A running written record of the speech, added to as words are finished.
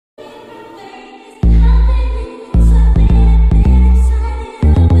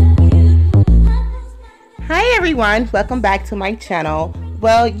everyone, welcome back to my channel.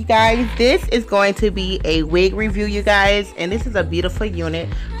 Well, you guys, this is going to be a wig review, you guys, and this is a beautiful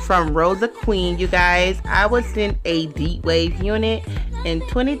unit from Rosa Queen. You guys, I was in a deep wave unit in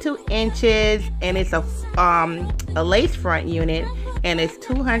 22 inches, and it's a lace front unit, and it's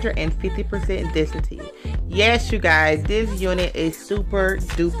 250% density. Yes, you guys, this unit is super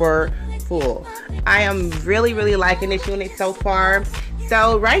duper full. I am really liking this unit so far.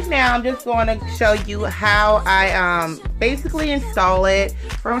 So right now I'm just going to show you how I basically install it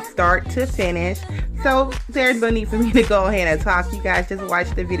from start to finish. So there's no need for me to go ahead and talk. You guys just watch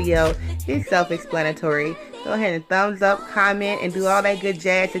the video. It's self-explanatory. Go ahead and thumbs up, comment, and do all that good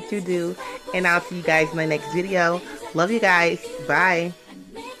jazz that you do. And I'll see you guys in my next video. Love you guys. Bye.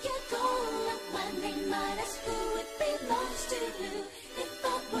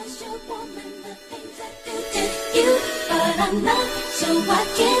 I'm not, so I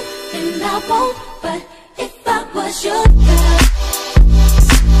can't and I won't. But if I was your girl,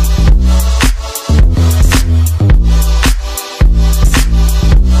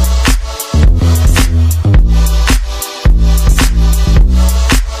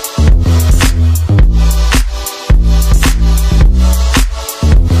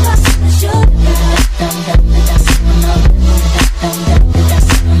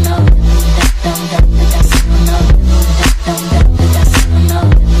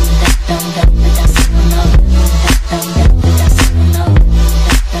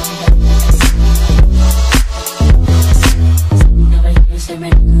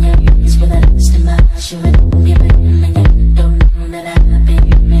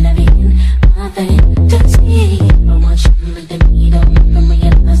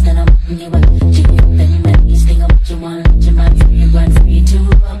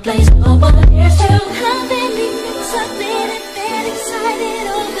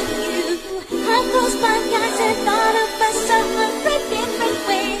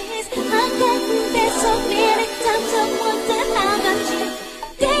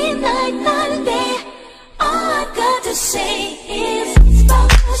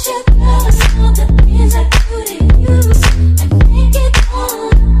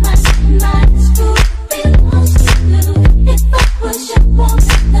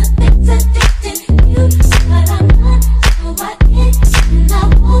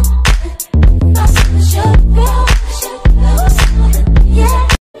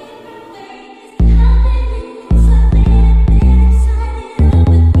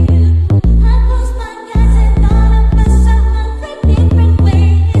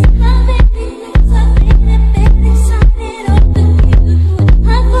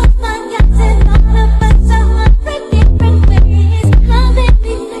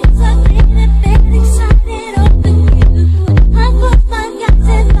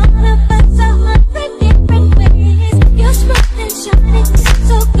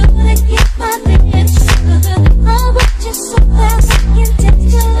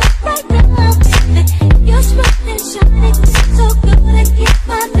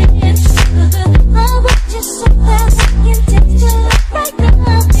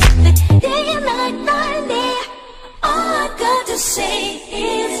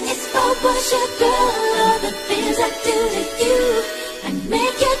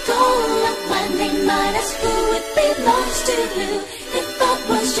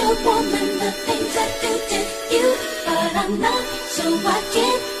 so I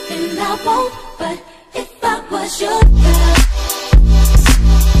can't and I won't. But if I was your girl,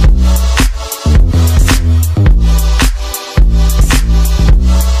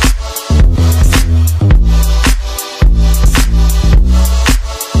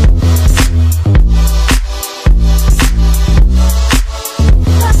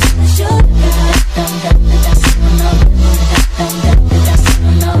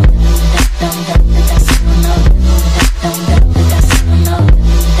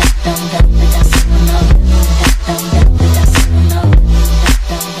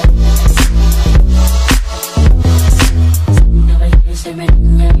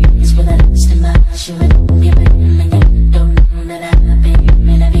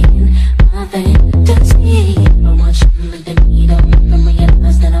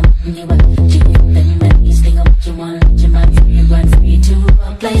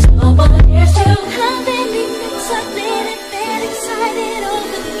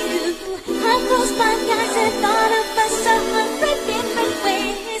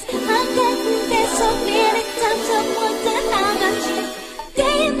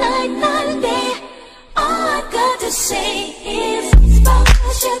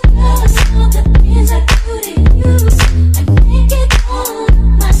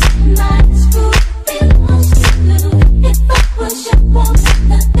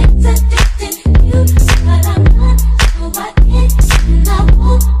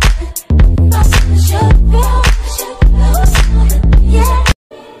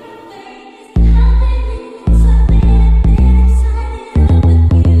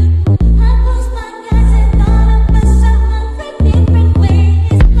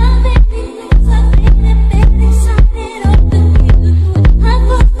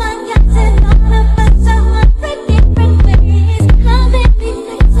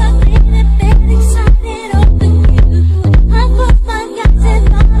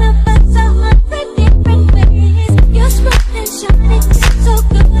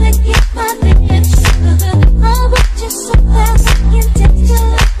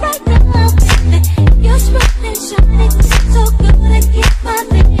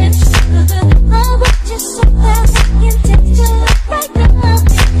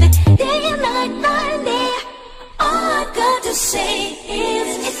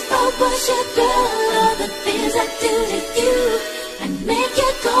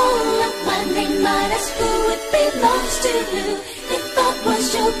 belongs to you. If I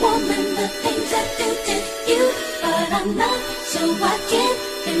was your woman, the things I do to you. But I'm not, so I can't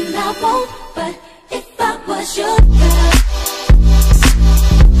and I won't. But if I was your